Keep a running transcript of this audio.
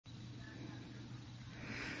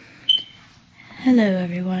Hello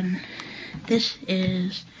everyone, this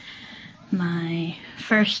is my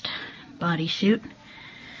first bodysuit.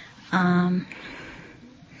 I'm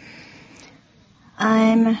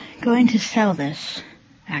going to sell this,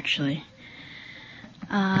 actually.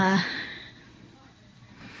 I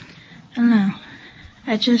don't know,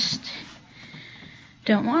 I just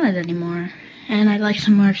don't want it anymore, and I'd like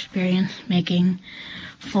some more experience making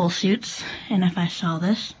full suits, and if I sell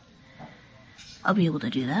this, I'll be able to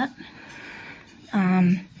do that.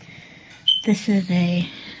 This is it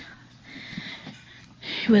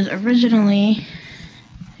was originally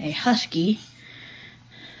a husky,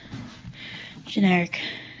 generic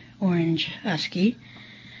orange husky.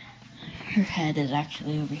 Her head is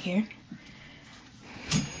actually over here.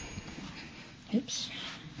 Oops.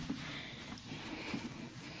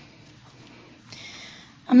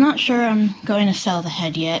 I'm not sure I'm going to sell the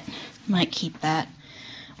head yet. Might keep that,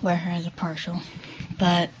 wear her as a partial,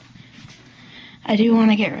 but I do want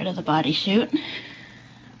to get rid of the bodysuit.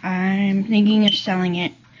 I'm thinking of selling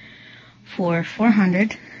it for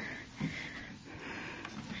 $400.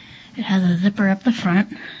 It has a zipper up the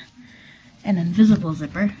front, an invisible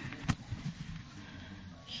zipper.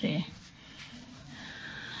 See?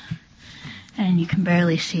 And you can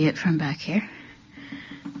barely see it from back here.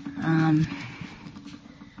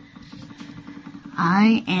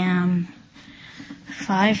 I am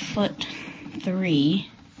 5'3"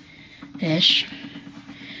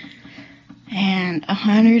 and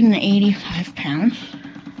 185 pounds,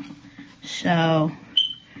 so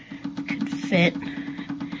could fit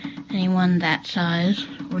anyone that size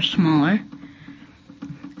or smaller.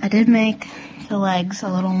 I did make the legs a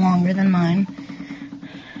little longer than mine,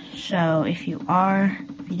 so if you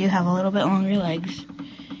do have a little bit longer legs,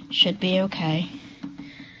 should be okay.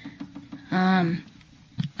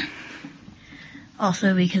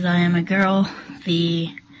 Also, because I am a girl,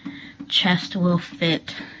 the chest will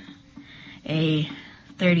fit a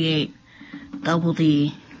 38 double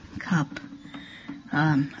D cup.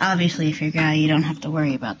 Obviously, if you're a guy, you don't have to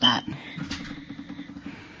worry about that.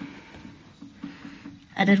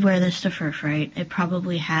 I did wear this to Fursuit. It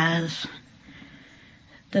probably has,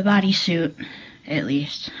 the bodysuit at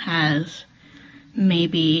least, has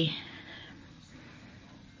maybe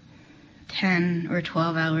 10 or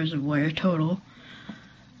 12 hours of wear total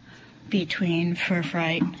between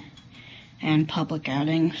Fursuit and public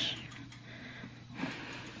outings.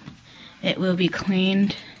 It will be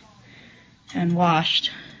cleaned and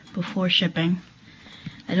washed before shipping.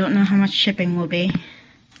 I don't know how much shipping will be.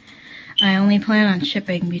 I only plan on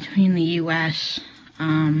shipping between the US,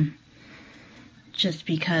 just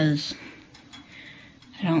because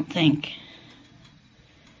I don't think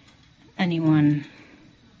anyone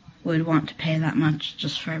would want to pay that much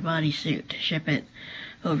just for a bodysuit to ship it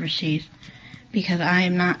overseas, because I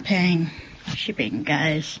am not paying shipping,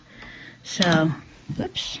 guys. So,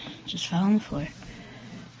 whoops, just fell on the floor.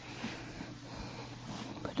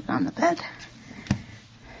 Put it on the bed.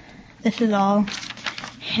 This is all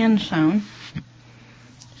hand sewn,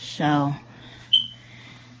 so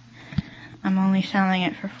I'm only selling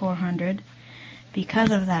it for $400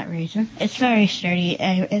 because of that reason. It's very sturdy.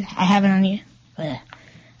 I haven't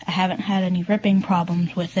had any ripping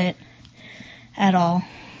problems with it at all.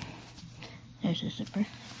 There's a zipper.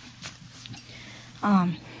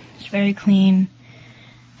 It's very clean.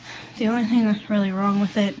 The only thing that's really wrong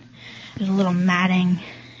with it is a little matting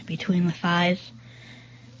between the thighs.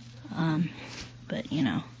 But you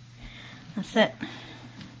know, that's it.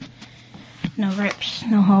 No rips,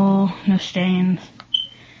 no hole, no stains.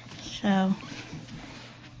 So,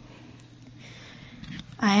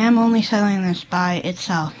 I am only selling this by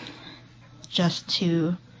itself, just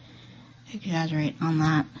to exaggerate on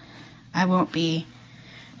that. I won't be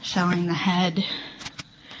selling the head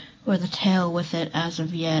or the tail with it as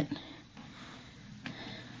of yet.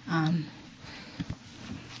 I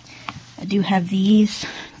do have these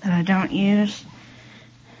that I don't use,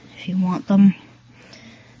 if you want them.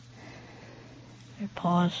 They're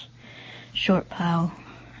paws, short pile,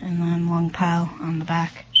 and then long pile on the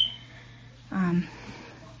back. I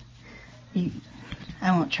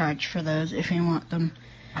won't charge for those if you want them,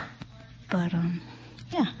 but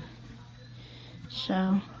yeah.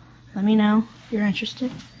 So, let me know if you're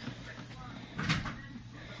interested.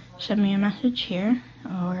 Send me a message here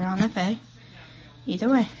or on FA. Either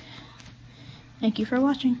way. Thank you for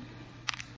watching.